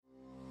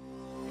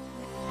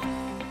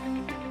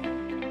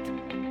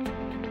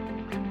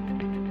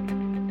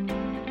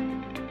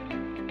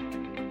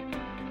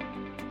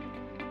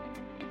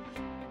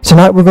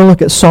Tonight we're going to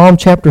look at Psalm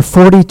chapter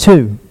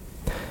 42.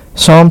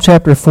 Psalm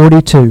chapter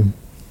 42.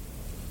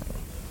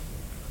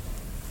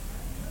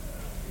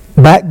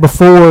 Back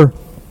before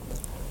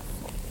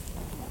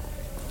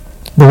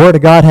the Word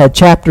of God had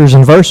chapters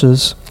and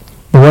verses,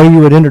 the way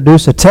you would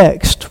introduce a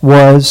text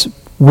was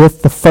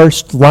with the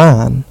first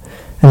line.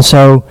 And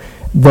so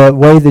the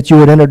way that you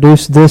would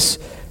introduce this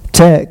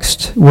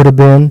text would have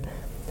been,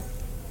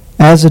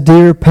 "As a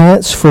deer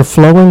pants for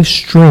flowing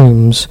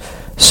streams,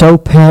 so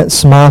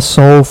pants my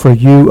soul for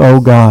you,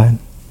 O God."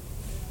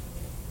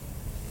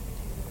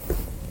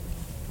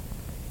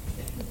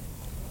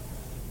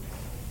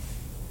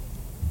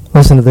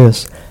 Listen to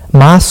this.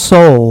 My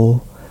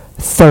soul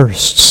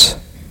thirsts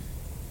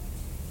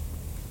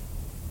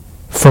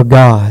for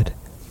God,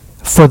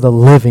 for the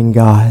living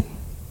God.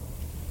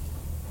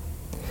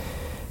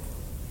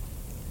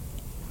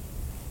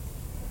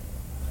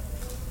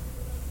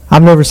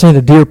 I've never seen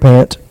a deer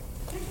pant.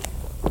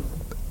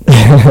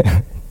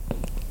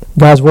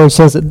 God's Word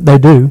says that they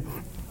do.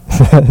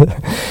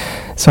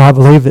 So I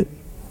believe it.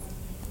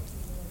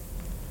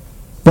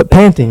 But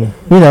panting,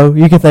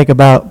 you can think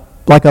about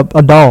like a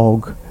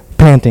dog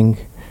panting.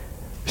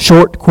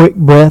 Short, quick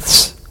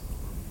breaths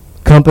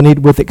accompanied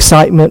with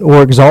excitement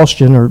or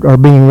exhaustion or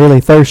being really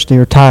thirsty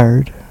or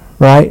tired,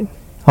 right?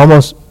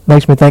 Almost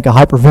makes me think of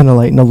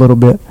hyperventilating a little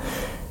bit.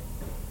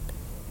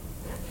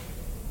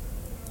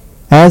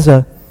 As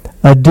a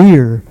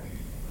deer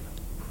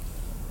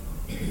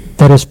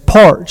that is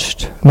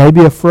parched,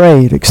 maybe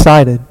afraid,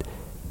 excited,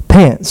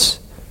 pants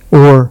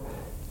or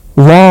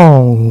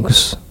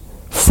longs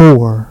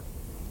for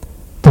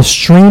the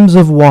streams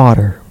of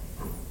water,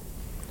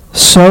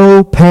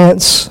 so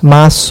pants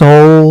my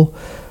soul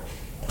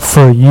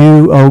for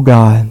you, O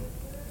God.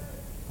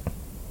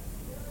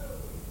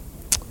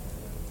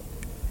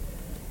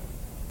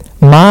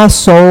 My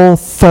soul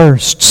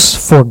thirsts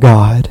for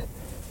God,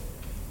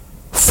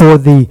 for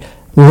the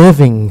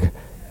living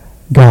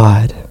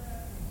God.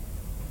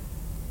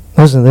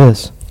 Listen to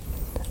this.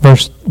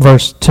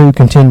 Verse 2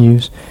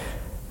 continues.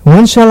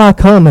 When shall I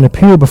come and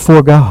appear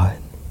before God?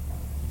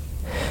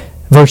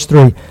 Verse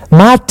 3.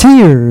 My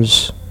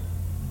tears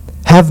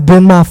have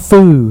been my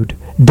food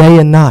day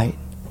and night,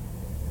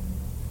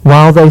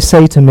 while they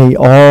say to me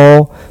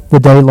all the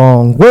day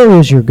long, where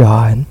is your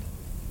God?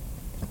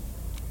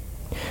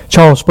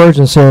 Charles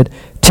Spurgeon said,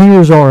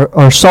 tears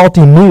are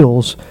salty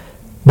meals,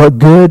 but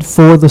good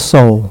for the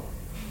soul.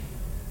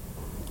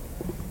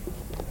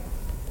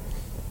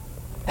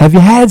 Have you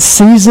had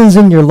seasons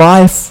in your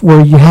life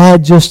where you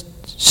had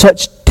just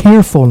such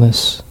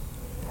tearfulness?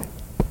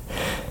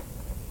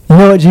 You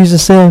know what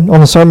Jesus said on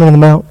the Sermon on the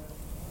Mount?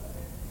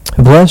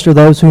 Blessed are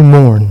those who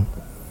mourn,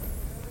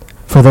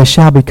 for they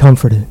shall be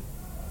comforted.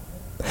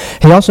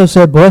 He also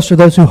said, blessed are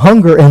those who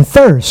hunger and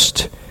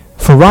thirst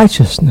for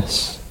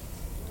righteousness.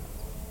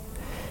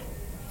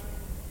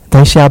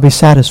 They shall be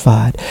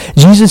satisfied.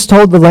 Jesus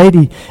told the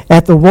lady,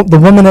 the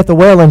woman at the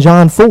well in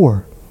John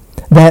 4,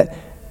 that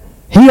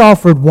He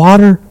offered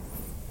water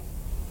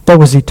that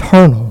was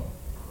eternal.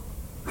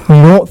 You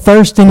won't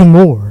thirst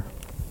anymore.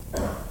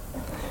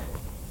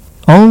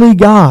 Only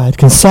God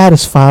can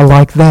satisfy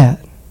like that.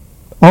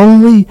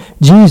 Only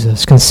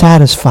Jesus can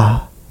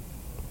satisfy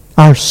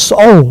our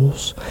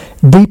soul's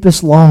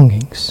deepest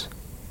longings.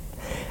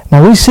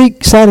 Now we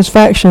seek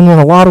satisfaction in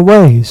a lot of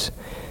ways,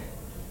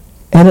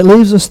 and it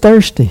leaves us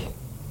thirsty.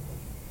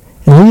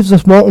 It leaves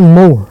us wanting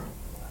more.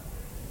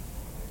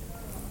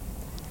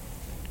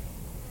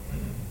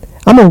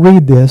 I'm going to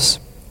read this,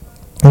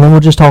 and then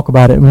we'll just talk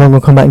about it, and then we'll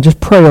come back and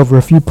just pray over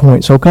a few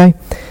points, okay?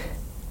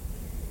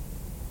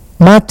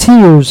 My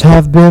tears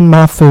have been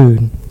my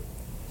food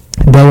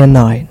day and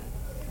night,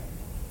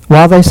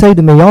 while they say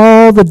to me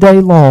all the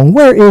day long,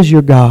 where is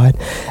your God?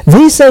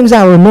 These things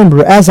I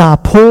remember as I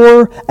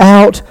pour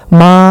out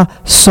my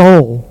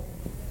soul.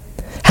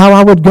 How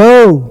I would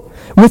go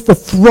with the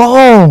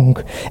throng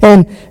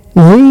and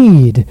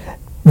lead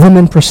them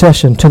in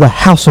procession to the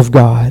house of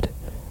God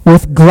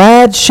with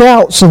glad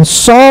shouts and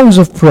songs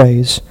of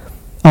praise,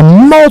 a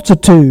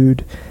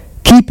multitude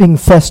keeping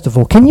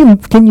festival. Can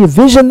you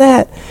vision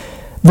that?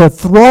 The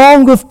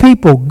throng of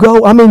people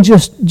go,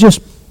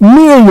 just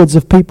myriads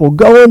of people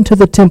go into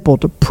the temple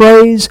to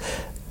praise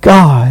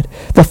God.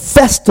 The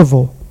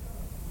festival,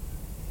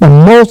 the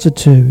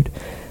multitude,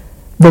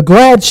 the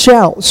glad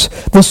shouts,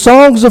 the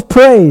songs of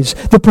praise,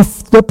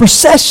 the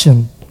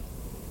procession.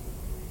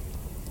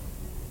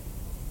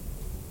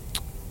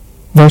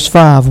 Verse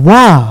 5,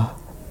 Why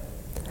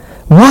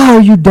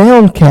are you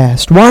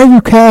downcast? Why are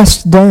you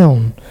cast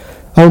down,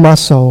 O my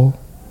soul?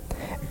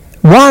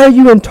 Why are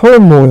you in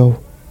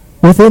turmoil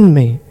within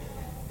me?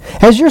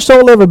 Has your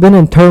soul ever been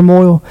in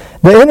turmoil?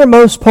 The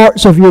innermost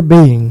parts of your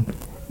being,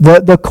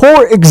 the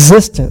core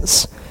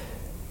existence,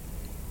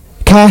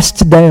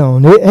 cast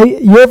down.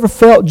 You ever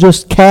felt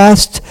just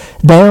cast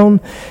down?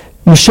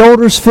 Your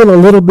shoulders feel a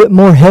little bit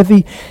more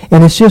heavy,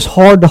 and it's just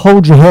hard to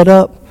hold your head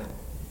up.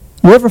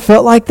 You ever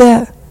felt like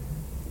that?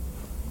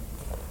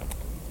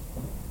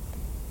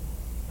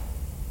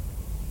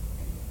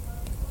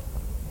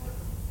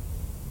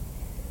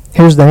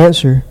 Here's the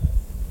answer.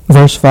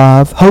 Verse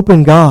 5, hope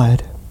in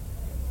God.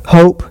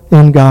 Hope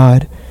in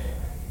God.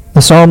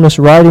 The psalmist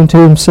writing to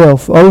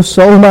himself, O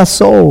soul, my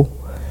soul,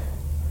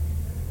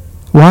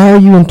 why are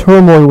you in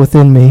turmoil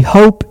within me?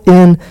 Hope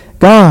in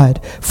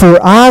God, for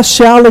I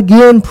shall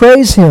again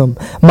praise him,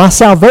 my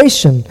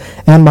salvation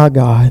and my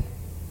God.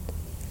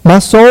 My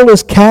soul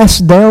is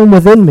cast down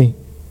within me.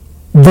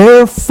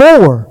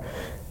 Therefore,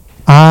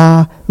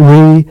 I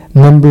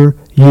remember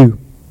you.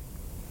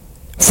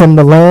 From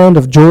the land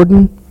of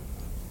Jordan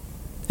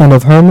and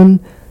of Hermon,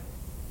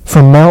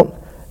 from Mount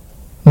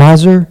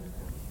Mizar,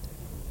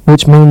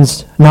 which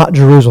means not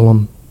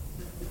Jerusalem.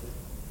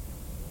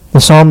 The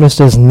psalmist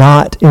is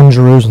not in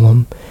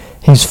Jerusalem.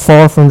 He's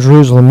far from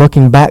Jerusalem,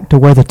 looking back to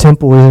where the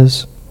temple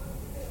is.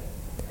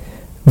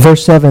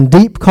 Verse 7,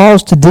 deep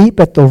calls to deep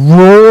at the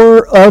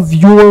roar of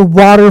your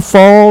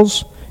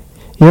waterfalls.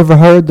 You ever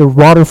heard the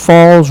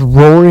waterfalls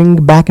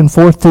roaring back and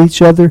forth to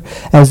each other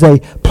as they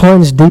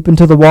plunge deep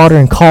into the water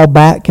and call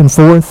back and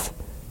forth?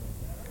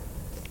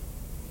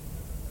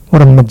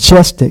 What a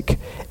majestic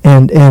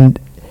and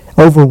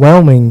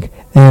overwhelming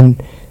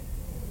and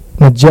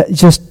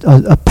just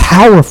a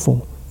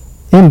powerful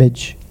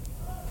image.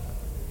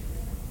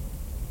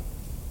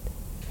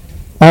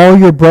 All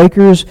your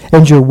breakers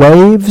and your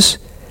waves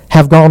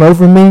have gone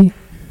over me.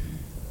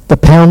 The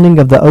pounding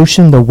of the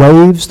ocean, the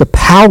waves, the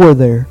power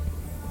there,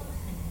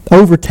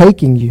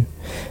 overtaking you.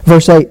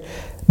 Verse 8,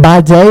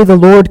 by day the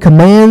Lord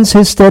commands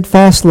his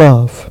steadfast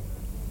love,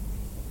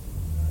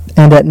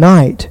 and at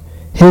night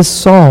his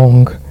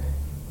song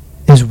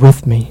is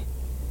with me.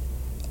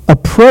 A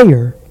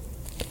prayer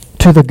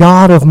to the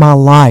God of my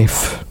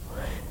life.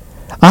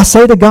 I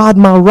say to God,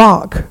 my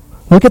rock.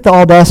 Look at the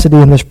audacity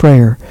in this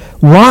prayer.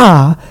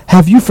 Why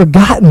have you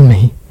forgotten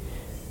me?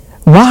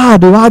 Why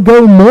do I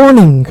go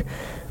mourning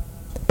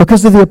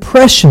because of the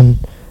oppression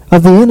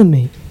of the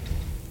enemy?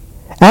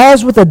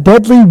 As with a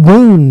deadly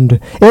wound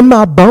in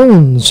my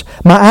bones,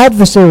 my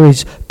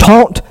adversaries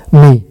taunt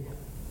me,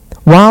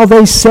 while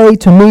they say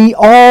to me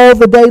all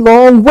the day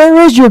long, where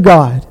is your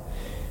God?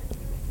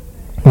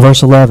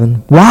 Verse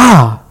 11,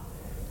 why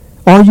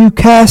are you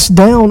cast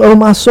down, O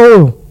my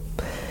soul?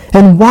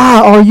 And why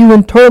are you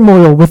in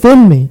turmoil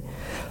within me?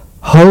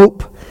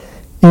 Hope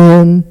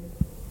in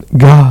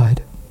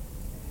God.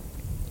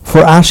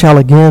 For I shall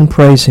again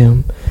praise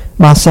him,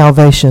 my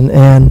salvation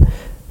and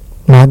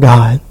my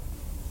God.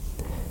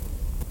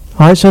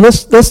 All right, so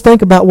let's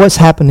think about what's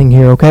happening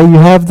here, okay? You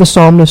have the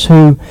psalmist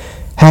who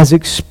has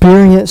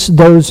experienced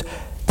those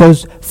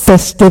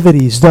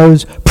festivities,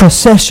 those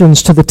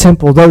processions to the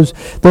temple,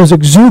 those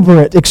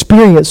exuberant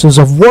experiences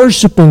of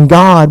worshiping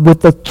God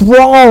with the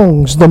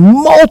throngs, the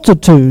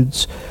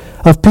multitudes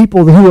of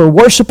people who are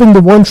worshiping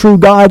the one true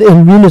God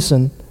in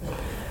unison.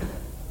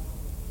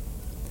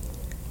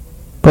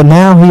 But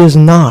now he is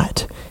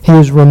not. He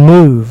is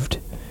removed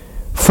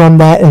from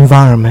that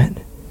environment.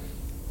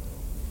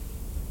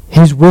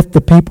 He's with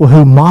the people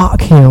who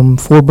mock him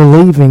for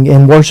believing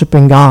and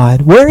worshiping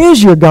God. Where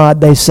is your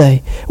God, they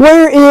say?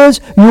 Where is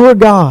your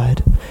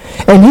God?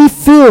 And he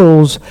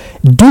feels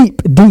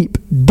deep, deep,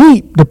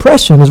 deep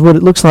depression is what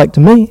it looks like to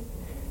me.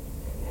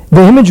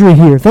 The imagery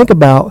here, think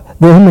about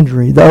the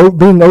imagery,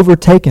 being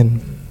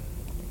overtaken.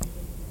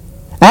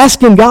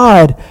 Asking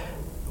God,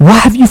 why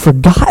have you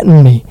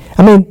forgotten me?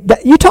 I mean,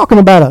 you're talking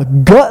about a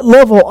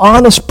gut-level,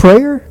 honest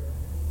prayer?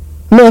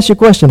 Let me ask you a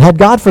question. Had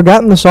God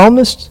forgotten the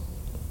psalmist?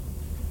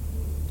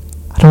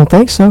 I don't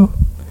think so.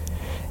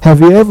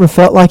 Have you ever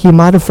felt like he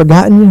might have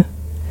forgotten you?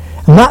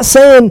 I'm not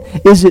saying,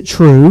 is it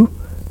true?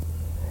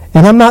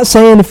 And I'm not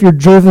saying if you're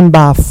driven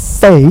by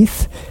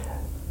faith,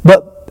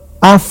 but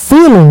our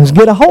feelings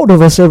get a hold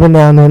of us every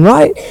now and then,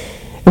 right?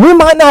 And we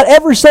might not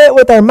ever say it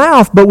with our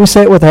mouth, but we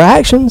say it with our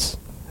actions.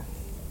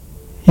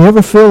 You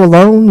ever feel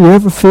alone? You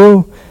ever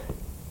feel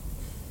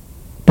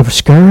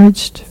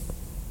discouraged?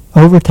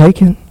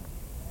 Overtaken?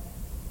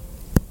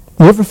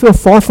 You ever feel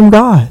far from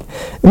God?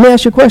 Let me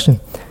ask you a question.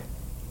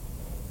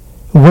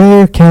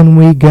 Where can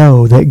we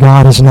go that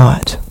God is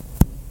not?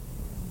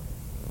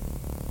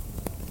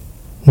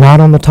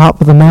 Not on the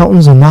top of the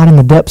mountains and not in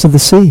the depths of the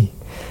sea.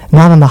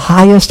 Not on the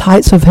highest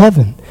heights of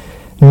heaven.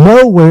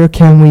 Nowhere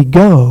can we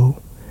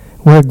go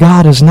where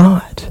God is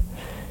not.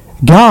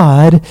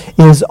 God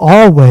is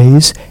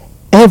always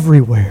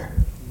everywhere.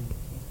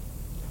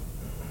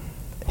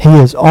 He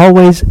is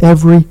always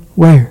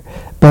everywhere.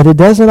 But it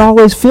doesn't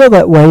always feel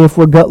that way if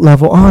we're gut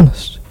level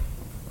honest.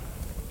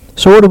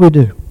 So what do we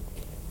do?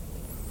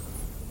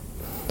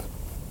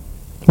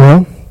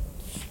 Well,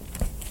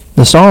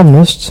 the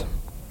psalmist,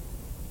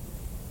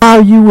 why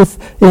are you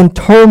in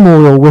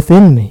turmoil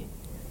within me?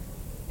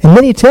 And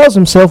then he tells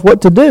himself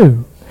what to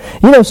do.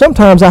 You know,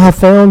 sometimes I have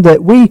found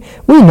that we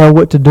know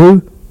what to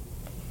do.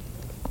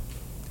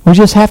 We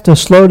just have to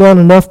slow down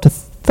enough to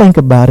think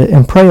about it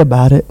and pray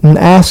about it and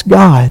ask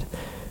God,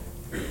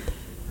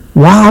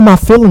 why am I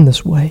feeling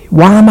this way?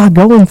 Why am I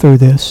going through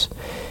this?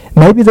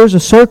 Maybe there's a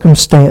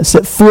circumstance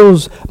that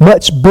feels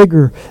much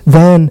bigger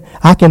than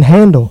I can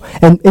handle.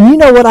 And you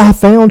know what I have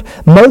found?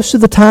 Most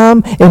of the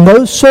time in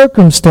those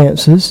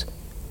circumstances,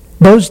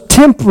 those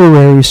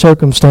temporary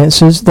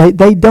circumstances,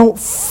 they don't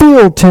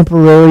feel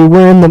temporary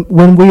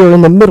when we are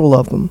in the middle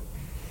of them.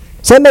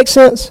 Does that make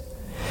sense?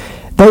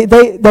 They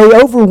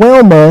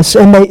overwhelm us,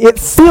 and it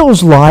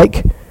feels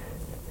like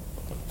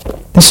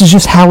this is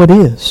just how it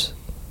is.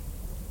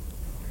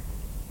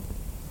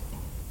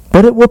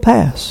 But it will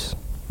pass.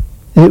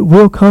 It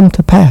will come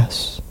to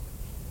pass.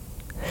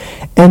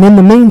 And in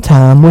the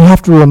meantime, we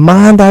have to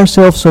remind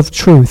ourselves of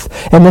truth.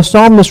 And the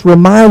psalmist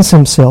reminds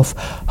himself,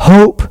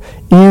 hope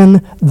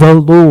in the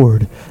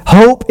Lord.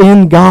 Hope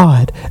in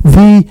God,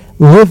 the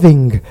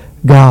living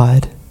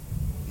God.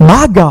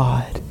 My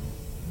God.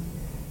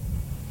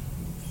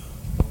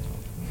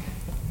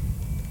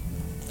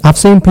 I've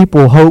seen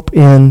people hope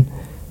in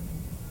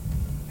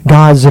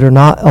gods that are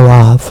not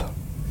alive.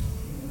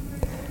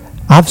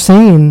 I've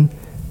seen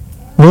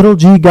little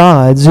g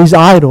gods, these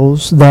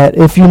idols, that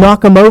if you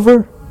knock them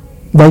over,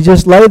 they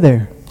just lay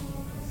there.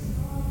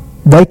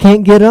 They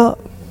can't get up.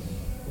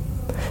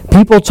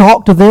 People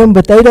talk to them,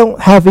 but they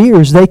don't have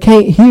ears. They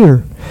can't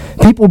hear.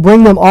 People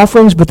bring them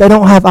offerings, but they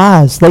don't have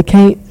eyes. They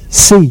can't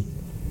see.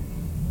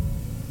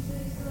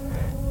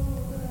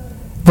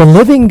 The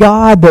living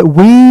God that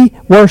we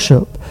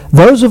worship,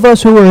 those of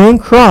us who are in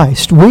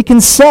Christ, we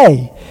can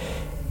say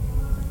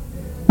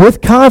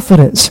with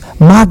confidence,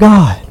 my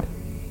God,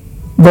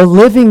 the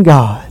living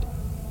God,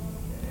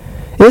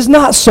 is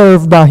not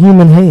served by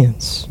human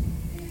hands.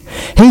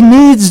 He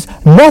needs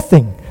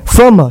nothing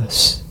from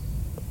us.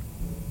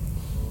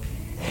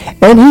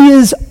 And He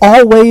is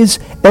always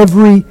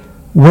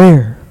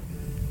everywhere.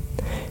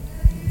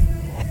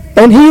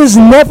 And He is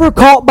never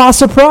caught by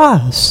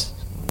surprise.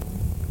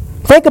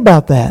 Think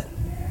about that.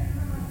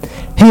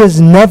 He is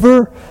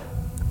never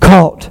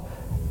caught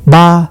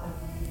by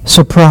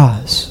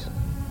surprise.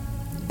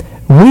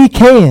 We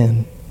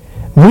can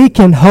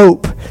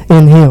hope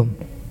in Him.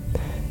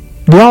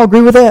 Do y'all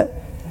agree with that?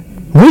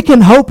 We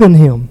can hope in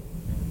Him.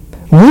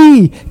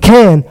 We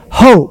can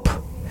hope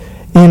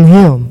in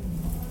Him.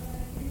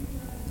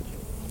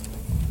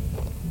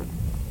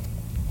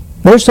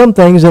 There's some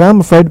things that I'm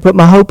afraid to put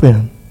my hope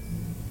in.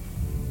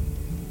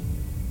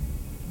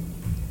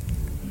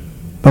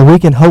 But we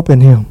can hope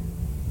in Him.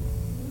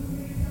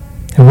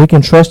 And we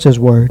can trust His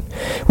Word.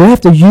 We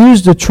have to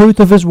use the truth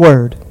of His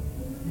Word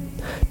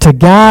to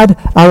guide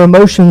our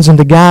emotions and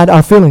to guide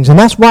our feelings. And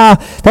that's why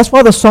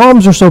the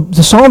Psalms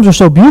are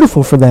so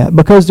beautiful for that,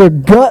 because they're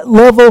gut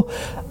level,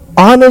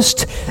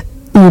 honest,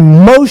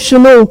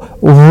 emotional,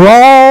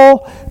 raw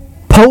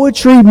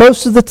poetry.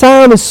 Most of the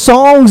time is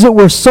songs that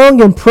were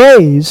sung in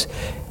praise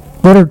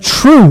that are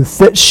truth,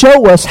 that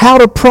show us how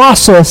to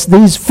process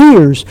these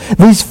fears,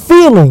 these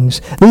feelings,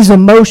 these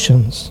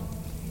emotions.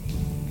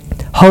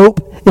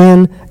 Hope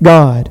in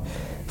God,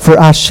 for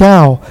I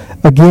shall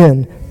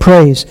again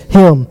praise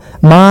Him,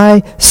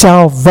 my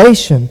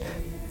salvation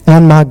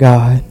and my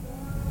God.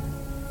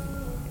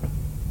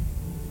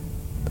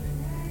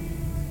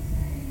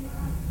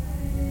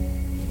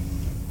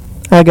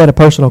 I got a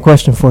personal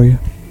question for you.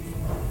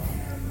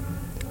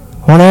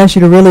 I want to ask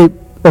you to really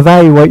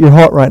evaluate your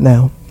heart right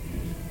now.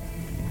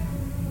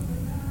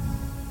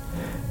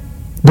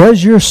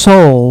 Does your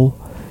soul,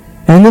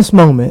 in this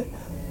moment,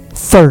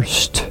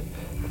 thirst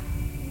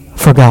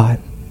for God?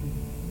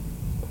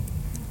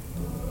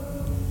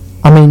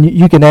 I mean,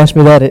 you can ask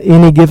me that at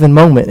any given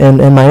moment, and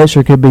my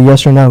answer could be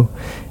yes or no.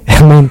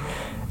 I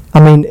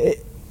mean,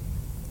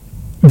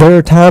 there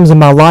are times in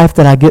my life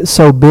that I get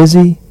so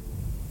busy,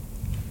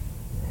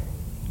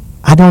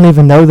 I don't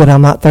even know that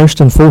I'm not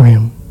thirsting for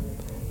Him.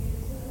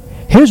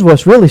 Here's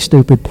what's really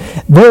stupid.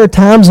 There are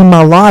times in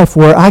my life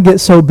where I get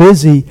so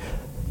busy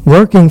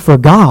working for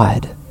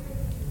God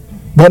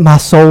that my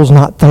soul's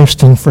not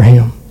thirsting for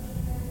Him.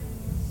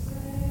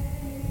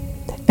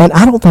 And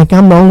I don't think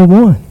I'm the only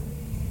one.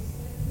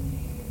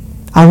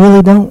 I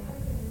really don't.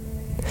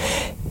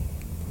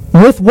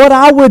 With what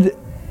I would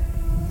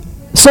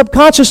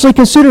subconsciously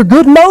consider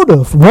good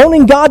motive,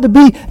 wanting God to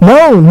be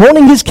known,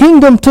 wanting His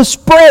kingdom to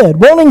spread,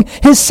 wanting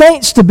His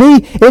saints to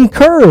be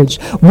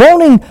encouraged,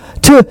 wanting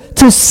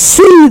to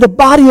see the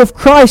body of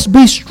Christ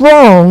be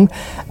strong,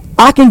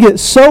 I can get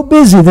so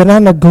busy that I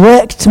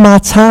neglect my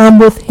time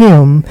with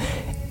Him,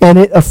 and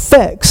it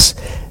affects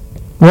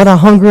what I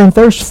hunger and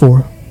thirst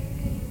for.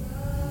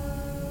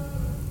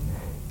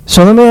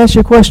 So let me ask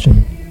you a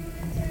question.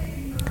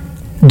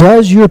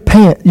 Does your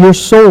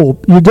soul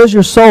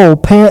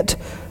pant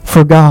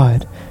for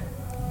God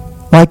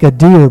like a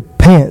deer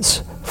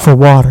pants for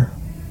water?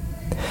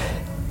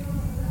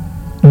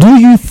 Do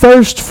you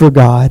thirst for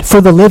God, for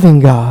the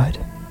living God?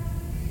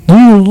 Do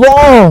you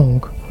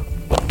long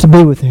to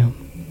be with Him?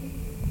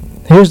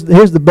 Here's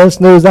the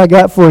best news I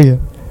got for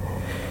you.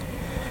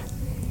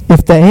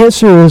 If the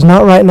answer is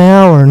not right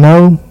now, or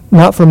no,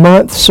 not for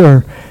months,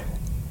 or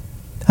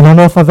I don't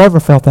know if I've ever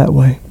felt that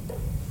way.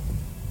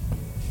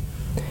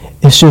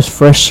 It's just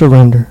fresh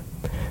surrender.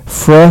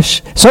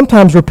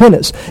 Sometimes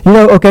repentance.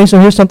 Okay, so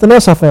here's something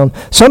else I found.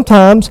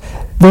 Sometimes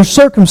there's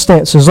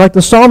circumstances like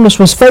the psalmist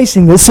was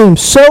facing that seem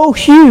so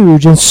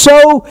huge and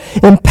so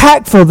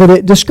impactful that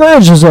it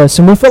discourages us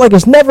and we feel like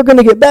it's never going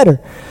to get better.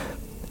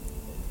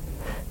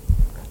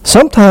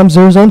 sometimes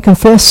there's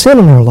unconfessed sin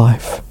in our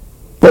life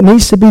that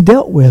needs to be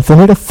dealt with, and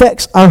it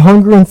affects our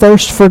hunger and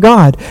thirst for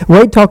God.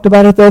 Wade talked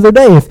about it the other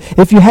day.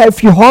 If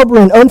you're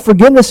harboring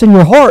unforgiveness in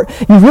your heart,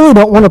 you really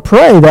don't want to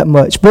pray that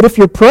much. But if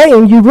you're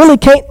praying, you really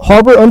can't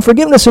harbor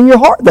unforgiveness in your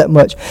heart that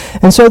much.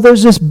 And so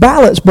there's this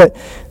balance, but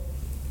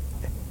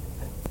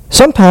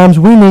sometimes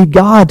we need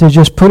God to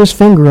just put his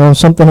finger on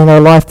something in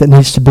our life that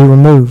needs to be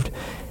removed.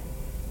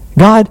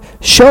 God,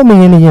 show me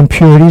any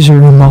impurities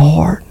are in my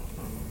heart.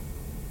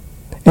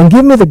 And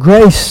give me the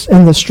grace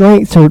and the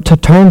strength to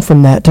turn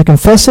from that, to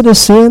confess it as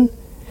sin.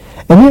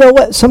 And you know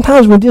what?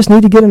 Sometimes we just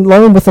need to get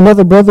alone with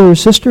another brother or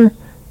sister.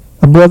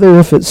 A brother,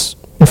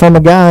 if I'm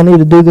a guy, I need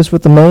to do this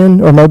with a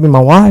man, or maybe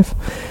my wife,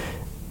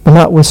 but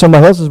not with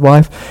somebody else's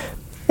wife.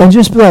 And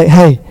just be like,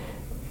 hey,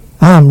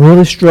 I'm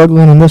really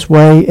struggling in this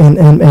way, and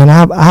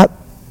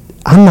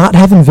I'm not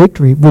having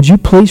victory. Would you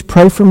please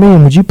pray for me,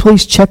 and would you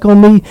please check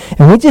on me?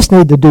 And we just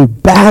need to do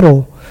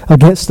battle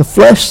against the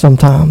flesh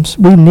sometimes.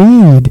 We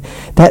need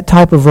that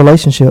type of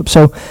relationship.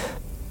 So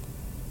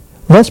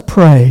let's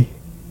pray.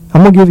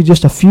 I'm going to give you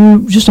just a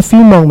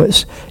few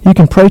moments. You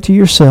can pray to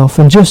yourself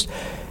and just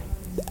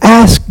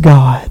ask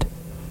God,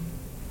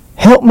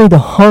 help me to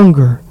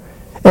hunger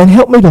and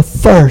help me to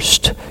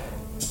thirst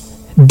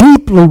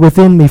deeply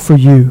within me for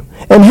you,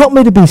 and help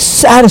me to be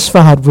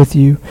satisfied with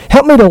you.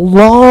 Help me to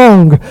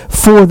long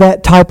for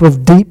that type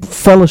of deep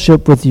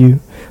fellowship with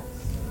you.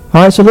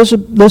 All right, so let's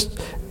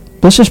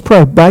just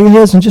pray. Bow your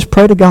heads and just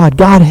pray to God.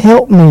 God,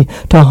 help me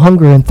to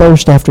hunger and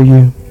thirst after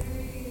you.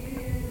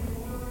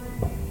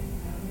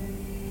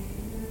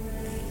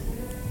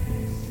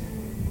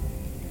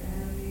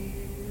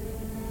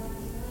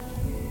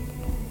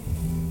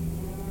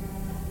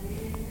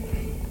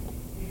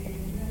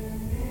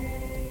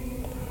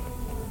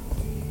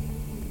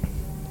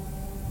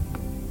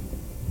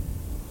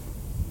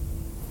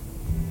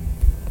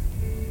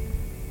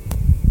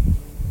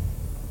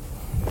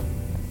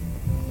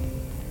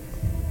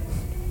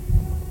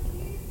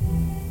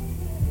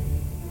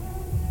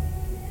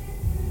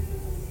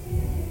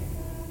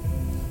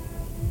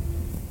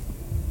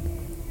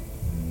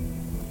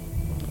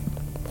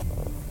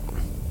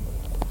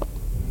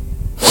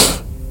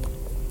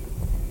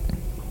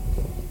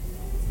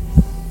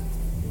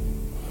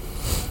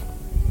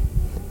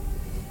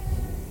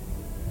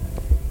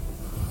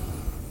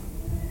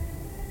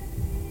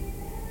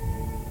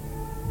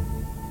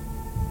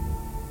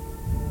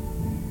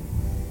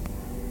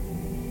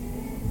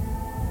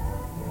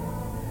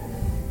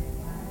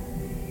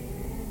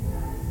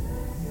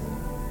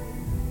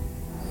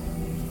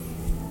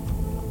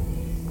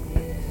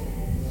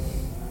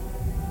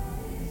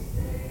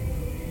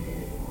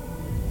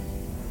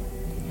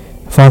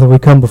 Father, we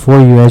come before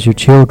you as your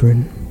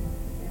children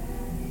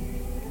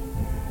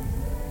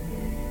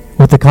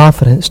with the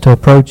confidence to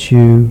approach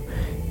you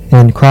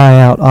and cry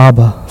out,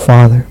 Abba,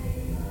 Father.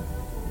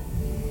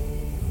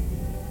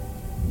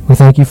 We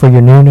thank you for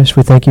your newness.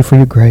 We thank you for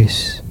your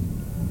grace,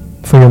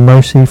 for your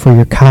mercy, for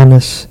your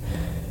kindness,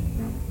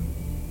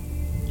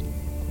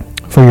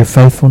 for your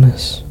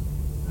faithfulness.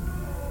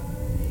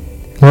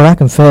 Lord, I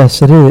confess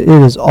that it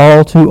is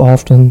all too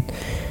often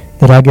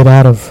that I get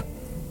out of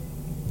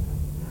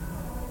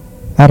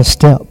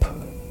step.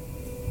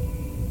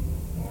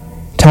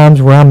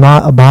 Times where I'm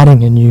not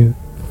abiding in you.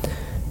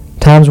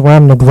 Times where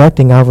I'm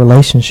neglecting our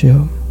relationship.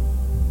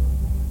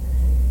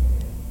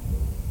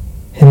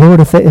 And Lord,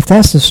 if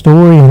that's the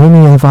story in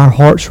any of our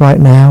hearts right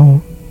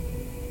now,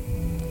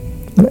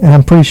 and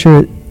I'm pretty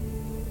sure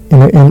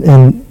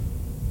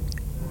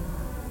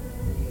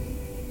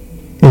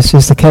it's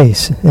just the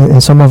case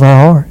in some of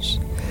our hearts.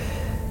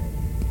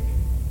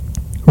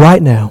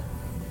 Right now,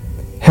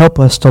 help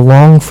us to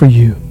long for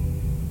you.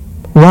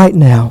 Right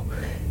now,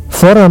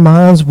 flood our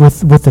minds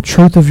with the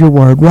truth of your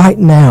word. Right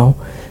now,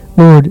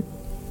 Lord,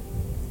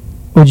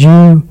 would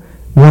you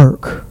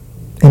work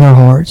in our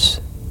hearts?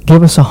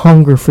 Give us a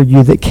hunger for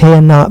you that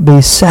cannot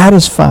be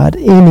satisfied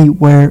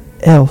anywhere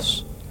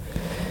else.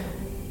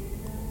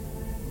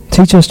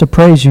 Teach us to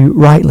praise you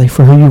rightly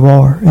for who you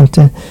are, and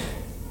to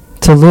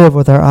live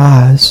with our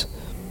eyes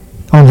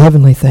on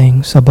heavenly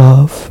things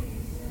above.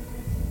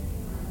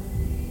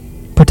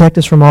 Protect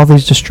us from all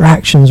these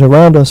distractions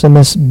around us in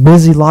this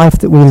busy life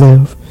that we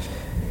live.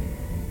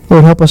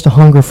 Lord, help us to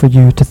hunger for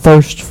you, to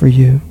thirst for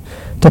you,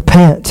 to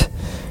pant,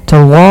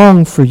 to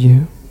long for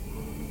you.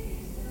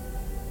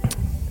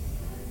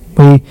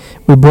 We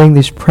bring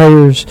these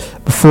prayers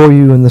before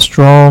you in the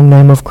strong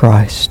name of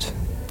Christ.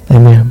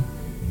 Amen.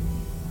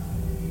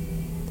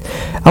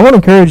 I want to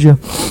encourage you,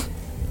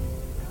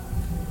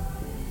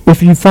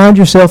 if you find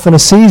yourself in a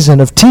season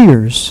of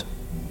tears,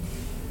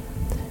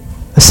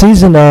 a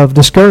season of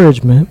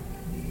discouragement,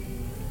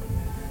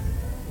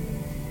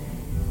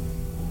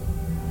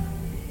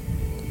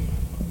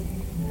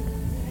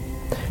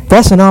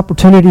 that's an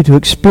opportunity to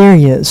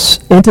experience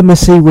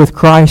intimacy with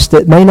Christ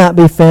that may not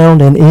be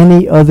found in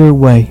any other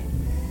way.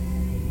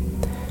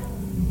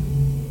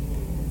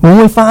 When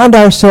we find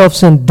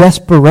ourselves in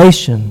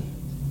desperation,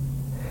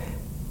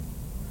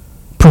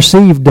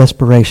 perceived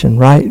desperation,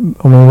 right? I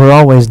mean, we're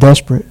always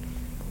desperate.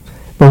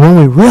 But when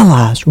we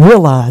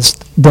realize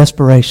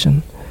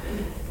desperation,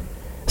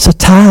 it's a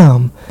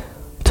time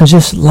to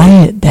just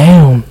lay it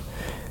down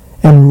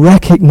and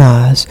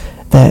recognize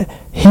that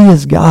He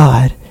is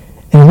God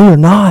and we are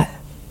not.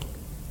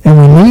 And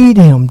we need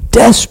Him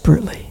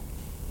desperately.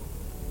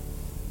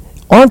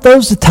 Aren't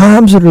those the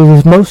times that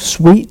are the most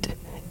sweet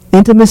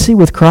intimacy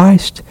with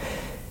Christ?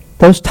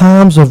 Those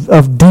times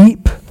of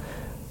deep,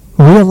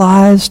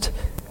 realized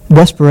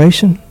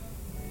desperation?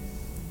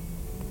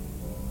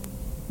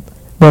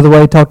 Brother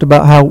Wade talked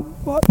about how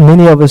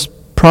many of us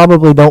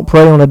probably don't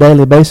pray on a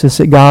daily basis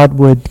that God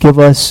would give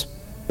us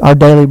our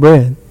daily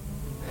bread.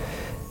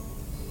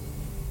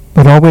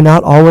 But are we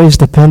not always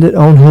dependent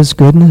on His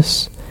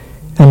goodness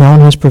and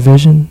on His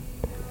provision?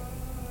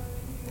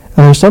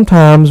 And there's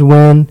sometimes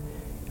when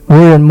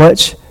we're in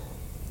much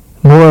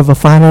more of a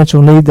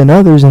financial need than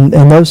others, and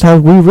those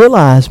times we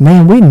realize,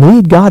 man, we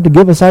need God to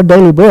give us our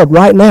daily bread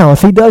right now.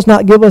 If He does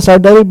not give us our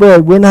daily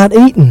bread, we're not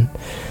eating.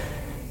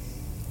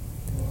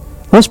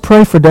 Let's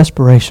pray for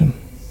desperation.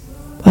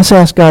 Let's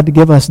ask God to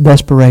give us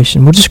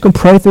desperation. We're just going to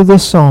pray through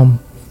this psalm,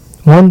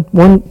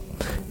 one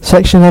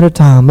section at a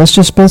time. Let's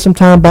just spend some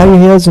time, bow your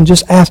heads, and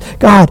just ask,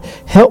 God,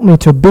 help me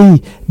to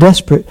be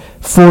desperate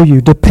for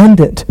You,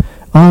 dependent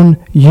on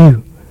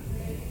You.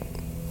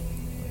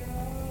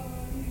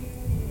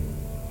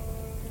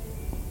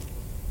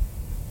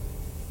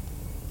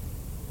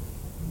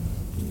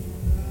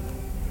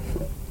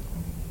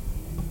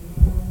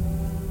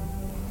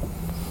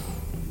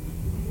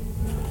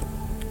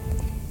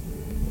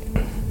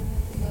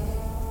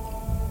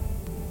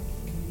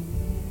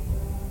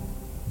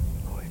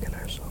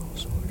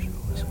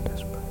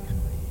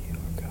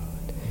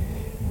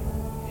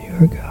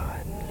 You are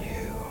God.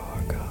 You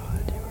are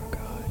God. You are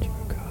God. You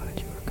are God.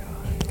 You are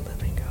God. The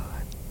living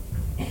God.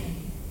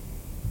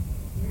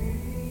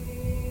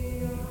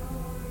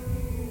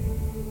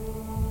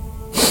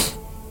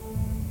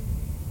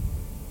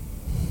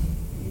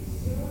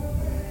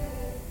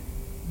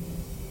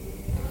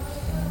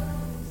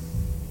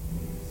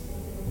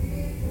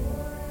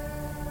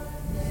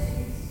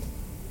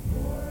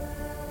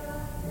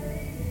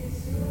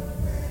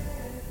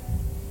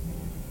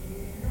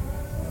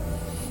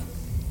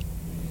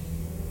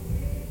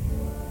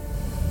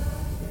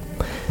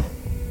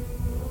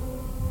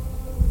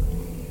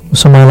 Would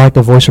somebody like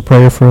to voice a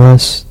prayer for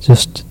us?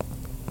 Just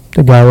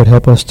that God would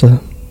help us to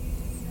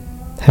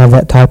have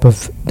that type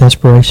of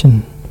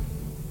desperation.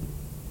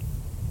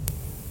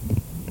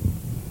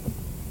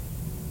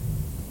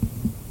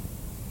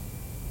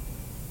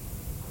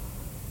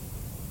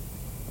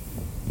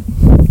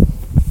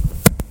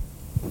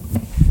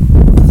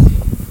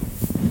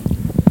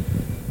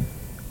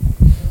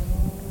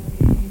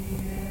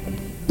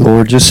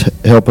 Lord, just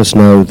help us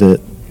know that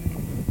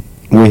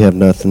we have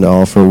nothing to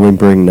offer. We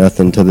bring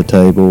nothing to the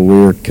table.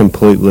 We're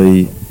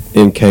completely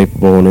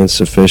incapable and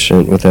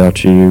insufficient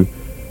without You.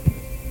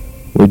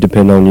 We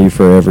depend on You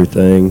for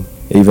everything.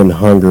 Even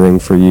hungering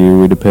for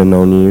You, we depend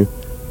on You.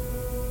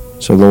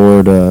 So,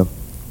 Lord,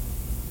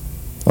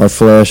 our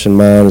flesh and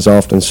mind is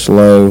often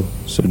slow,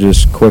 so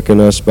just quicken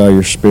us by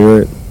Your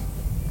Spirit.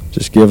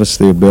 Just give us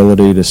the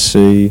ability to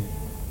see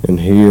and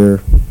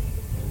hear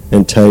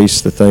and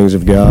taste the things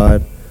of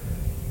God.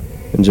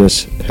 And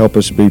just help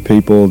us be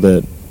people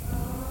that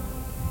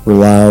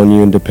rely on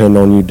You and depend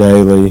on You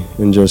daily,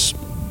 and just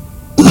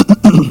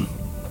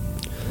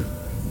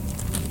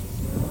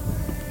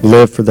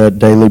live for that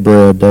daily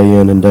bread day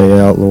in and day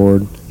out,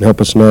 Lord. And help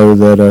us know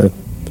that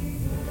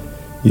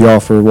You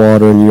offer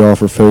water and You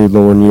offer food,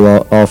 Lord, and You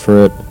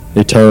offer it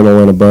eternal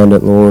and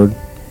abundant, Lord,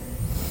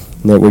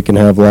 and that we can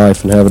have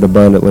life and have it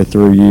abundantly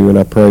through You. And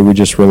I pray we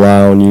just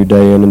rely on You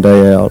day in and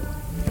day out.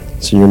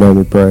 It's in Your name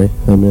we pray.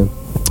 Amen.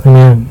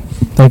 Amen.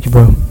 Thank you,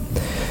 bro.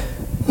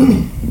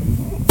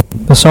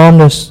 The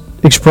psalmist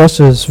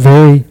expresses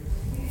very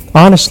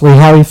honestly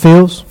how he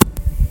feels,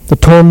 the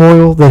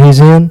turmoil that he's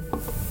in,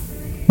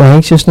 the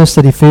anxiousness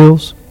that he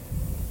feels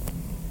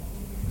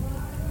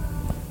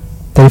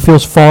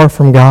far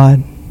from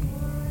God,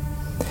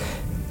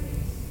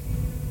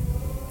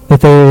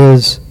 that there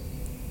is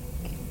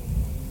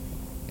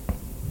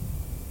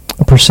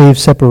a perceived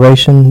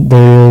separation,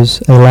 there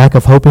is a lack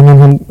of hoping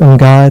in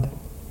God.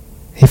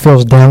 He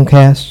feels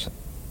downcast.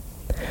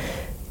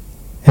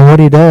 And what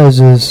he does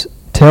is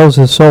tells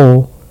his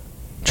soul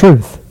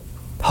truth.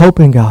 Hope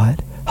in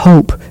God.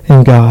 Hope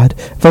in God.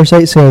 Verse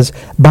 8 says,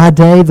 by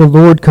day the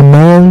Lord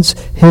commands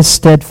His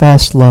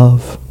steadfast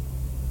love.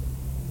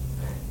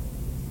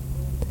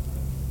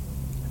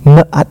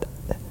 No, I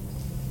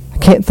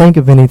can't think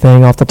of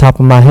anything off the top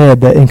of my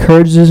head that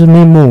encourages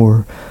me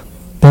more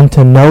than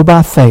to know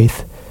by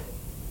faith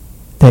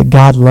that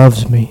God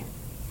loves me.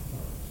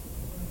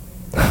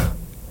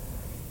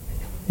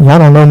 Y'all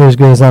don't know me as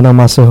good as I know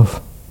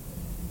myself.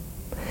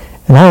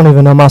 And I don't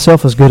even know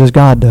myself as good as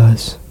God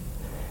does.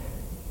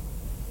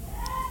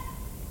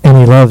 And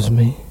He loves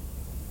me.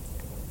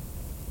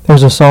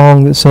 There's a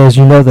song that says,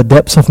 you know the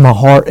depths of my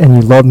heart and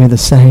You love me the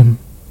same.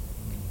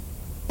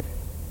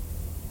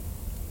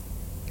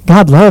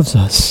 God loves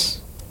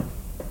us.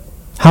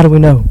 How do we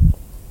know?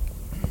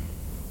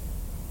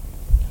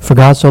 For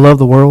God so loved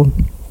the world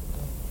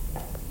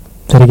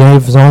that he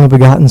gave his only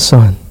begotten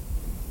Son,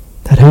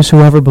 that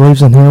whosoever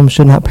believes in him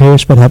should not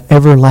perish but have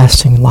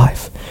everlasting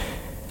life.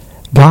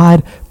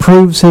 God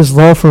proves his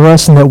love for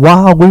us in that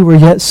while we were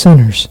yet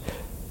sinners,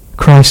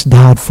 Christ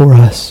died for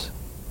us.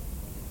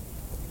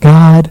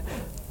 God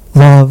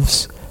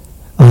loves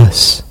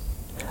us.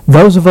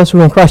 Those of us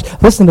who are in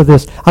Christ. Listen to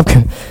this.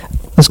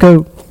 Let's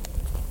go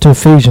to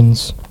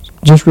Ephesians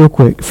just real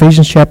quick.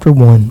 Ephesians chapter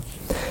 1.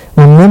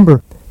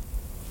 Remember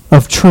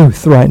of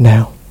truth right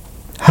now.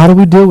 How do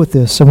we deal with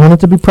this? I want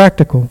it to be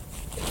practical.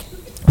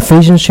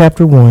 Ephesians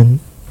chapter 1.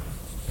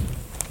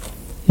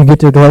 You get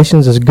to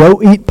Galatians, it's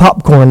go eat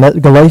popcorn. That's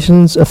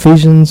Galatians,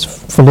 Ephesians,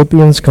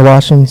 Philippians,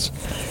 Colossians.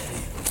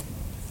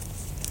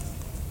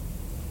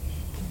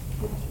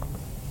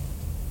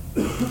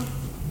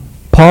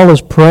 Paul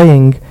is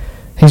praying.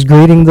 He's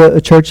greeting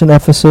the church in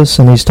Ephesus,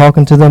 and he's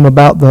talking to them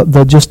about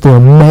the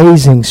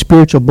amazing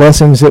spiritual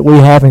blessings that we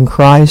have in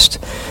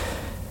Christ.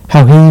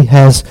 How he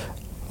has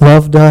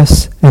loved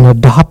us and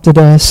adopted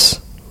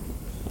us,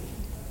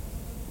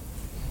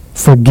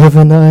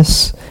 forgiven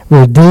us,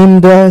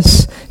 redeemed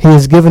us. He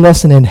has given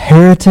us an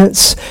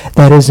inheritance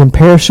that is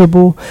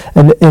imperishable,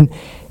 and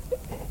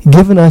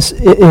given us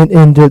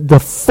in the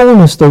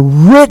fullness, the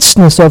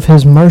richness of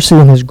his mercy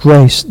and his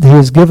grace. He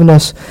has given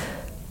us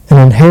an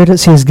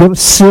inheritance. He has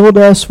sealed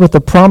us with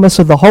the promise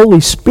of the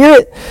Holy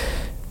Spirit.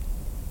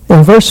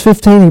 In verse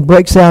 15, he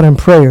breaks out in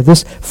prayer.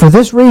 For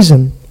this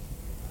reason,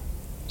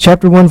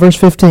 chapter 1, verse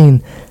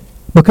 15,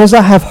 because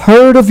I have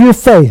heard of your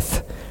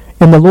faith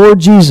in the Lord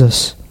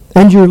Jesus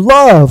and your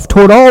love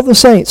toward all the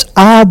saints,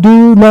 I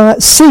do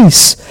not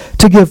cease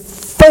to give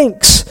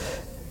thanks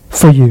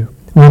for you,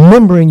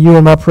 remembering you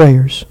in my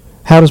prayers.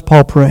 How does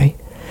Paul pray?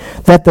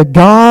 That the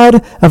God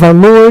of our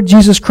Lord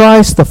Jesus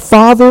Christ, the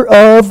Father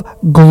of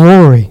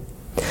glory,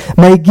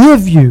 may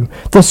give you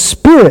the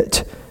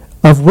spirit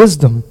of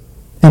wisdom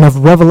and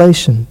of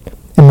revelation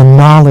in the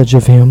knowledge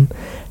of him,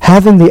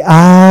 having the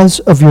eyes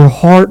of your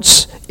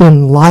hearts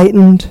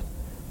enlightened,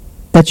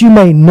 that you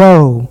may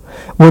know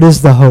what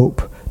is the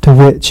hope to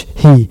which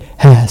he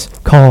has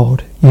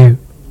called you.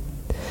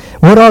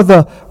 What are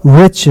the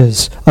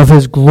riches of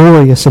his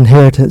glorious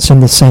inheritance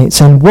in the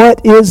saints? And what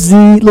is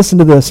listen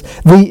to this,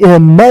 the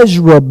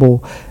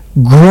immeasurable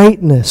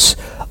greatness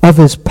of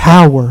his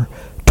power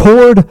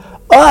toward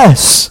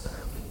us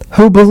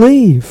who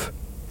believe,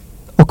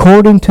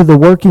 according to the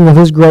working of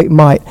his great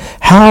might.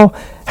 How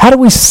do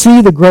we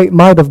see the great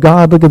might of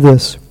God? Look at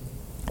this.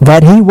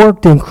 That he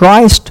worked in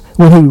Christ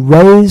when he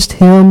raised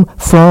him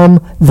from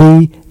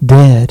the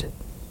dead,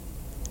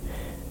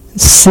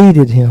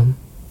 seated him.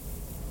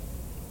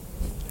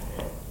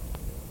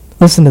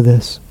 Listen to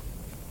this.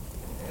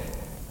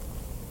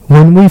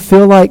 When we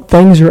feel like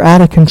things are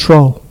out of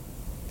control,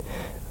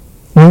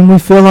 when we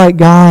feel like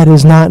God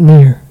is not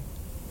near,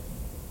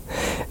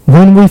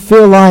 when we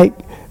feel like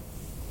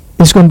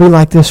it's going to be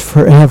like this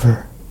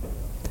forever,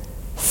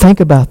 think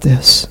about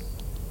this.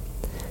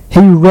 He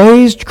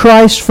raised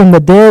Christ from the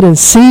dead and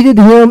seated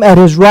him at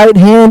his right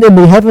hand in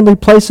the heavenly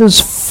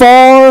places,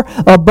 far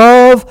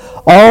above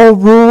all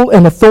rule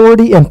and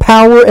authority and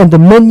power and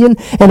dominion,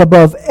 and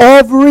above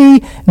every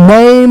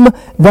name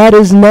that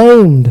is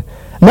named,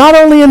 not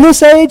only in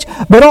this age,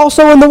 but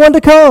also in the one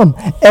to come.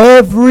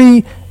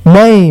 Every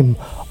name,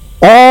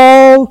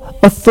 all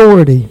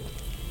authority.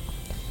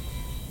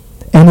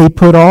 And he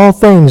put all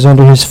things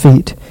under his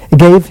feet,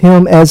 gave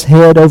him as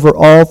head over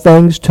all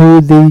things to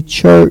the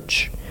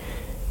church,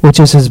 which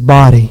is his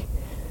body,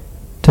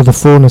 to the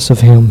fullness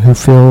of him who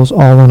fills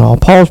all in all.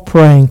 Paul's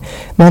praying,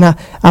 man,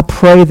 I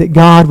pray that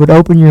God would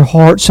open your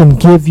hearts and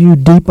give you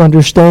deep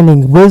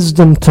understanding,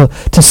 wisdom to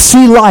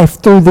see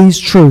life through these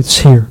truths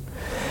here.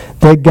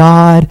 That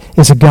God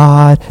is a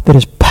God that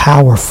is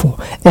powerful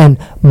and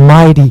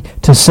mighty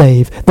to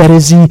save, that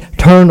is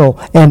eternal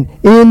and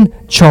in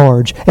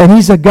charge. And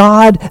he's a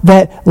God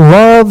that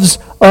loves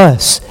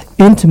us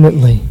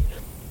intimately,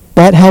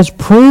 that has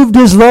proved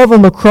his love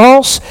on the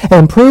cross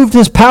and proved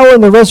his power in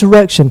the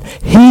resurrection.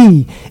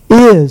 He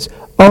is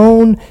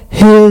on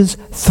his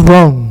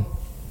throne,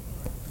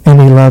 and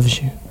he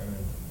loves you.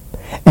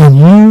 And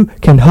you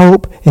can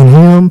hope in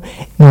him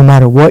no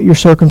matter what your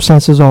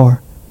circumstances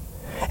are.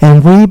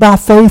 And we, by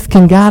faith,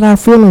 can guide our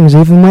feelings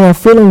even when our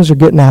feelings are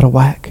getting out of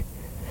whack.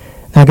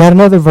 Now, I got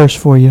another verse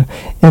for you.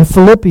 In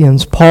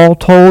Philippians, Paul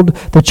told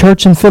the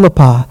church in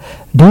Philippi,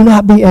 do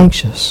not be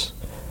anxious,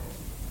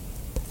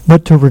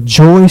 but to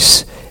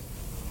rejoice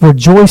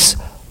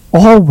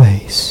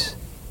always.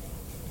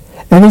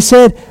 And he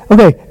said,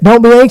 okay,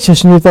 don't be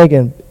anxious. And you're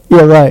thinking,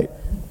 yeah, right.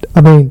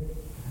 I mean,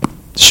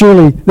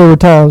 surely there were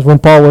times when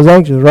Paul was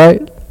anxious,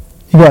 right?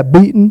 He got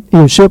beaten. He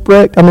was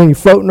shipwrecked. I mean, you're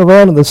floating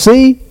around in the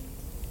sea.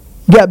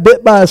 You got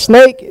bit by a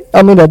snake.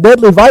 I mean, a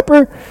deadly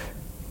viper.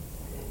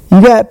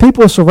 You got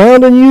people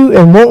surrounding you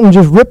and wanting to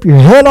just rip your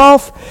head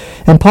off.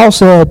 And Paul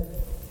said,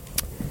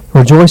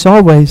 rejoice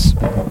always.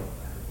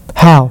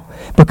 How?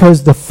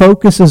 Because the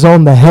focus is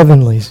on the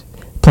heavenly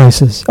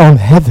places, on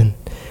heaven,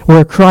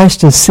 where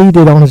Christ is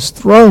seated on his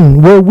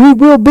throne, where we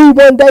will be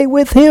one day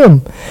with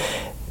him.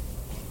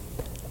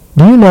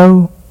 Do you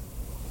know?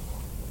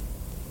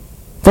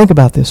 Think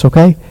about this,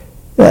 okay?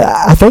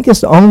 I think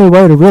it's the only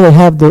way to really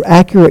have the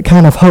accurate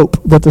kind of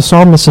hope that the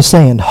psalmist is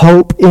saying.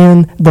 Hope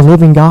in the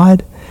living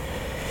God.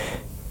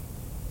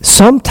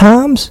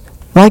 Sometimes,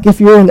 like if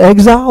you're in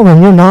exile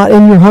and you're not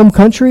in your home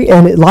country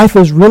and life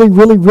is really,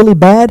 really, really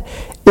bad,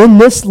 in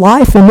this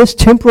life, in this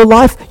temporal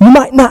life, you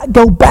might not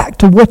go back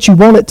to what you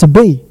want it to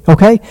be,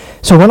 okay?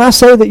 So when I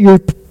say that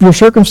your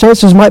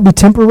circumstances might be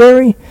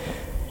temporary,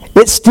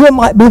 it still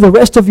might be the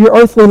rest of your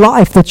earthly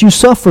life that you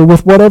suffer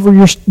with whatever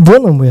you're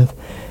dealing with.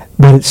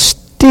 But it's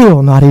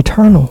still not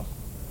eternal.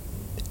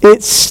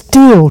 It's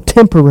still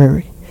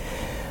temporary.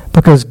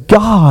 Because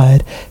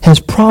God has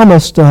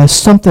promised us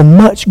something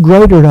much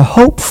greater to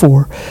hope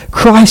for.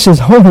 Christ is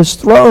on his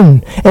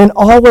throne and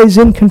always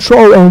in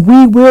control, and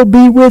we will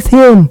be with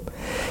him.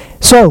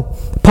 So,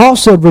 Paul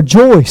said,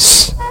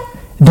 rejoice.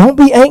 Don't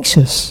be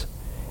anxious.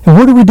 And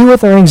what do we do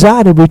with our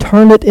anxiety? We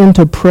turn it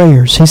into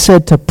prayers. He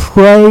said to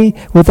pray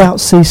without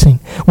ceasing,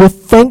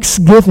 with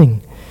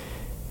thanksgiving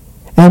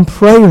and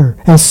prayer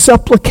and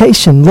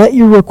supplication. Let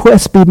your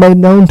requests be made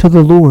known to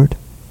the Lord.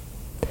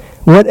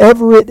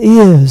 Whatever it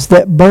is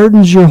that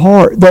burdens your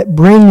heart, that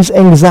brings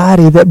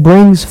anxiety, that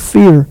brings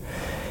fear,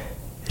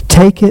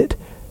 take it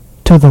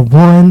to the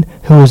one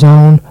who is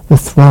on the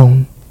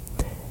throne.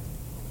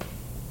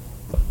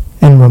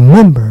 And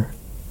remember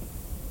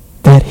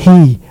that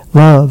he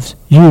loves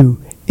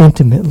you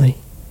intimately.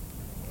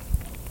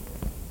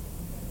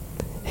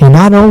 He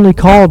not only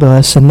called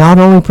us and not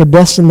only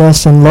predestined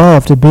us in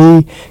love to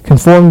be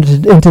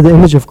conformed into the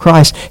image of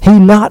Christ, he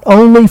not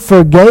only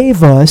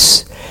forgave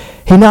us,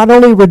 he not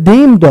only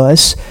redeemed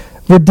us.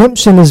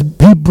 Redemption is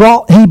he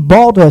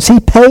bought us. He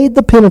paid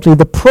the penalty,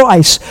 the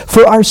price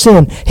for our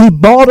sin. He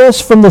bought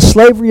us from the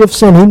slavery of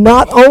sin. He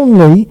not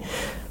only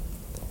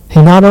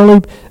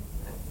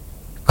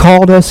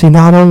called us, he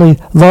not only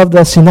loved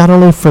us, he not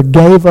only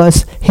forgave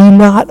us, he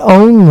not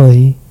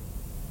only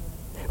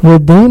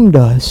redeemed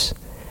us,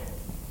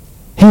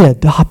 he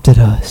adopted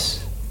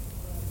us.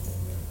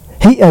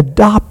 He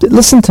adopted,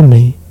 listen to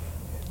me.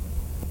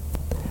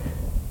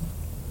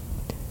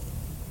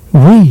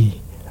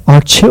 We are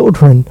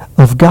children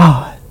of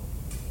God.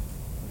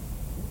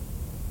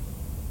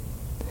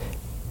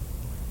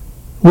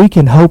 We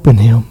can hope in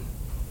him.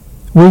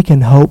 We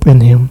can hope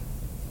in him.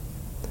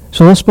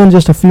 So let's spend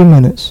just a few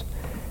minutes.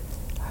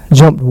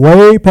 Jumped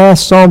way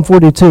past Psalm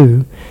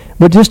 42,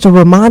 but just to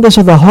remind us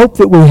of the hope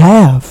that we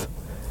have.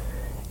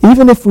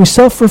 Even if we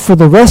suffer for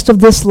the rest of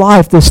this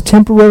life, this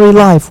temporary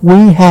life,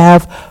 we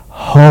have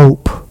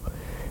hope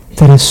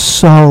that is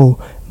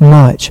so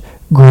much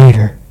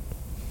greater.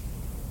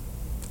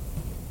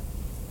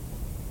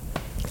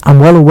 I'm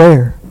well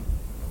aware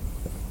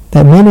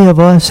that many of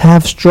us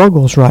have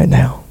struggles right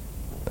now.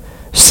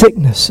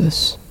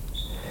 Sicknesses.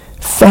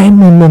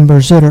 Family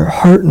members that are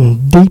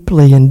hurting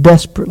deeply and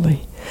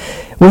desperately.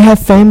 We have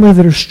family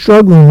that are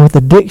struggling with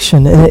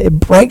addiction, and it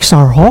breaks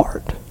our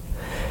heart.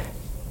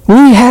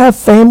 We have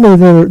family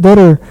that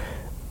are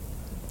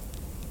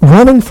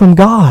running from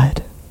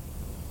God.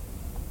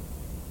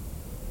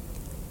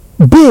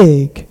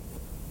 Big,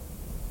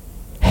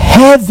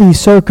 heavy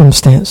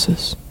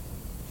circumstances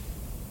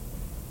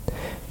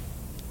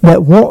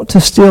that want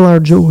to steal our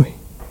joy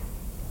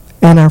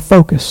and our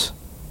focus.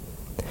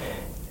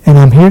 And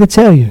I'm here to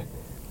tell you,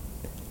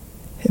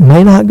 it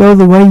may not go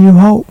the way you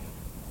hope,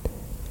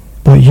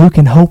 but you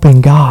can hope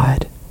in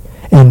God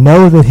and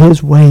know that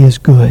his way is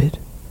good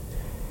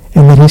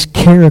and that his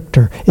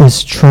character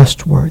is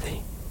trustworthy.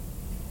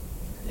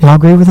 Y'all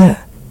agree with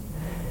that?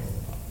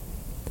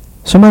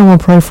 Somebody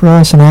want to pray for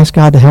us and ask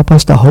God to help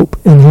us to hope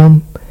in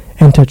him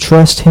and to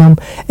trust him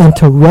and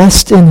to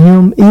rest in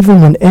him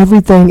even when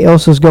everything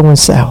else is going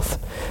south,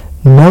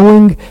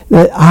 knowing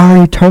that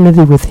our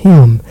eternity with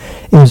him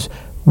is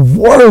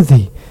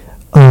worthy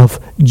of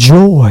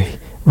joy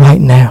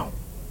right now.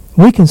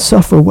 We can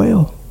suffer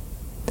well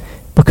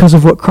because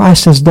of what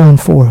Christ has done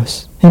for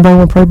us. Anybody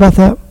want to pray about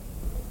that?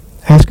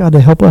 Ask God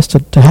to help us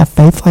to have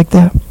faith like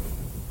that.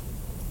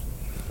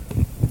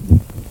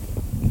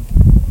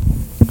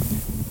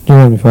 Dear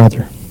Heavenly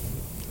Father,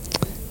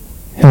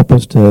 help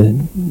us to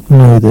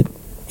know that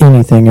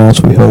anything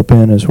else we hope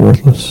in is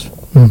worthless.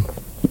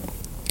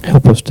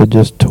 Help us to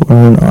just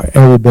turn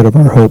every bit of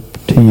our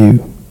hope to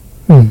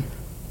you.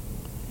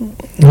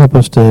 Help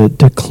us to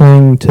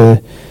cling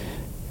to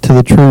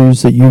the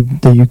truths that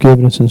you've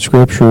given us in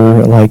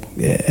Scripture, like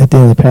at the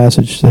end of the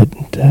passage that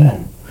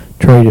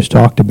Trey just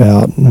talked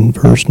about in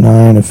verse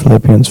 9 of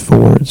Philippians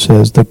 4. It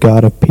says, "The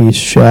God of peace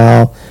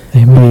shall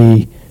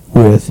be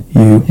with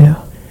you." Yeah.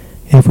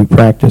 If we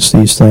practice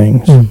these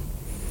things.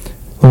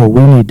 Lord,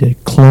 we need to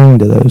cling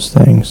to those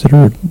things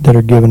that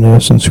are given to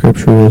us in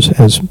Scripture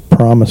as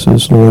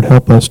promises. Lord,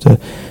 help us to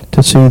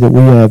see that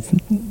we have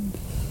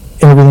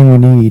everything we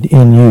need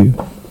in you.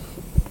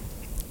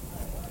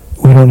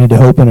 We don't need to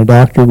hope in a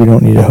doctor. We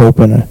don't need to hope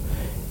in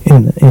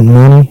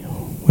money.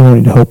 We don't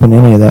need to hope in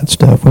any of that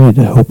stuff. We need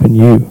to hope in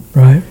you.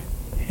 Right.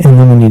 And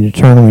then we need to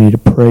turn and we need to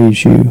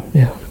praise you.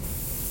 Yeah.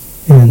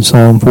 And in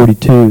Psalm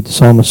 42, the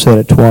psalmist said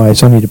it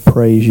twice, I need to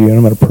praise you, and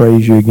I'm going to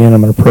praise you again,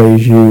 I'm going to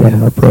praise you, and I'm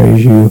going to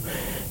praise you.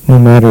 No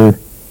matter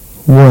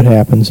what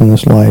happens in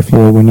this life,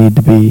 Lord, we need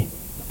to be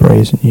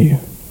praising you.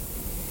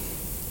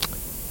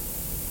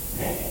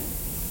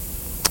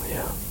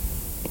 Yeah.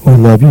 We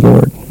love you,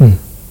 Lord. And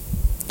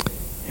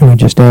we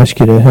just ask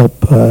you to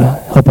help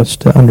us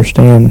to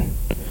understand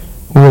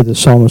where the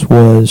psalmist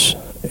was,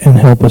 and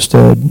help us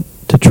to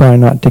try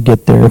not to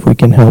get there if we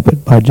can help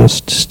it by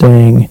just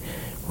staying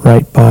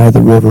right by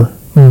the river.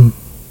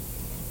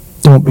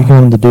 Don't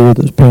become the deer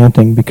that's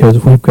panting,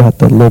 because we've got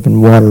the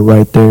living water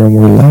right there, and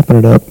we're lapping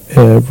it up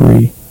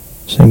every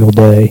single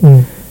day.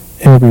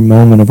 Every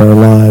moment of our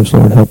lives,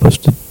 Lord, help us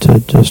to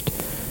just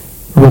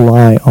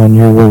rely on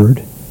your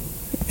word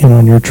and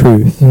on your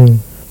truth. And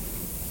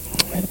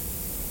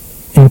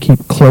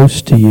keep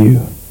close to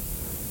you.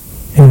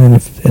 And then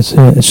as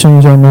soon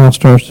as our mouth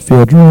starts to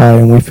feel dry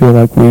and we feel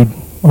like we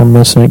are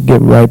missing it,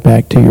 get right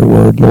back to your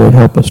word. Lord,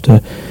 help us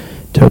to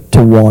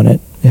want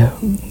it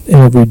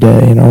every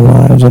day in our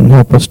lives, and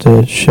help us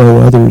to show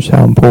others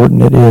how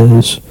important it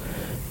is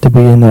to be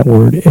in that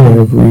word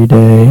every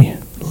day,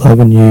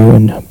 loving you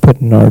and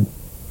putting our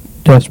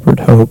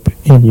desperate hope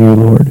in you,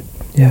 Lord,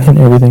 in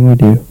everything we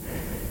do.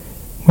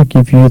 We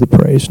give you the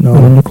praise and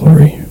honor and the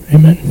glory.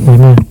 Amen.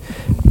 Amen.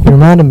 You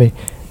reminded me,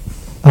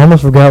 I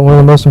almost forgot one of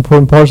the most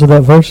important parts of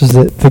that verse is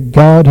that the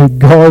God who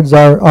guards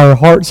our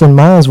hearts and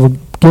minds will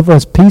give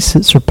us peace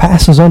that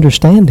surpasses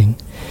understanding.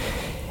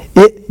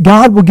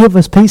 God will give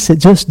us peace that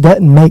just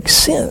doesn't make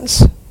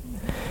sense.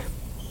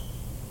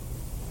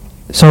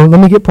 So let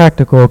me get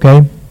practical,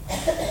 okay?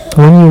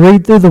 When you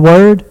read through the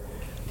Word,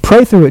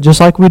 pray through it just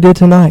like we did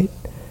tonight.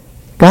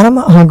 God, I'm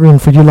not hungering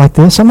for you like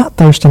this. I'm not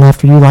thirsting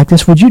after you like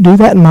this. Would you do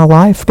that in my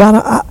life? God,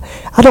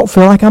 I don't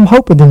feel like I'm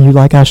hoping in you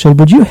like I should.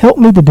 Would you help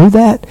me to do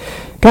that?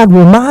 God,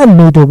 remind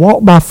me to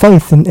walk by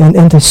faith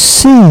and to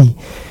see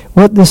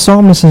what this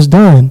psalmist has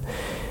done.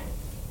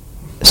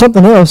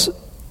 Something else,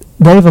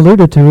 Dave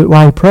alluded to it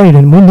while he prayed,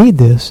 and we need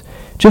this.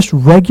 Just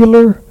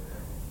regular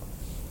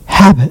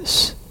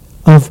habits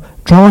of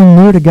drawing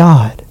near to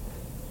God.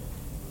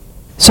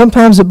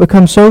 Sometimes it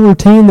becomes so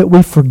routine that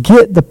we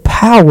forget the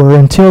power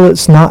until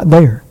it's not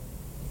there.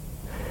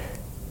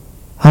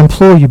 I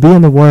implore you, be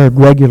in the Word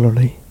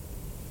regularly.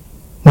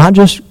 Not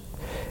just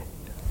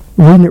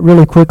reading it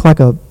really quick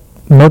like a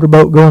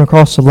motorboat going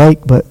across the lake,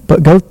 but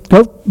go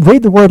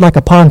read the Word like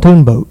a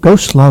pontoon boat. Go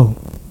slow.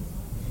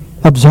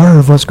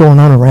 Observe what's going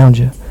on around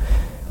you.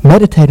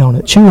 Meditate on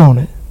it. Chew on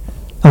it.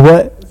 A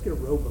what? Let's get a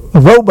rowboat. A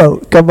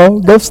rowboat. Come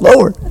on, go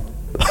slower.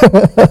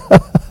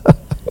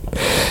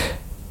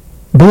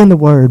 Be in the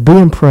Word. Be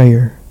in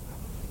prayer.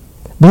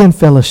 Be in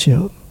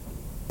fellowship.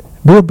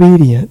 Be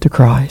obedient to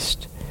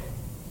Christ.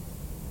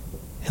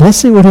 And let's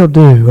see what He'll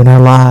do in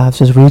our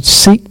lives as we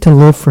seek to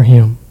live for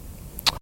Him.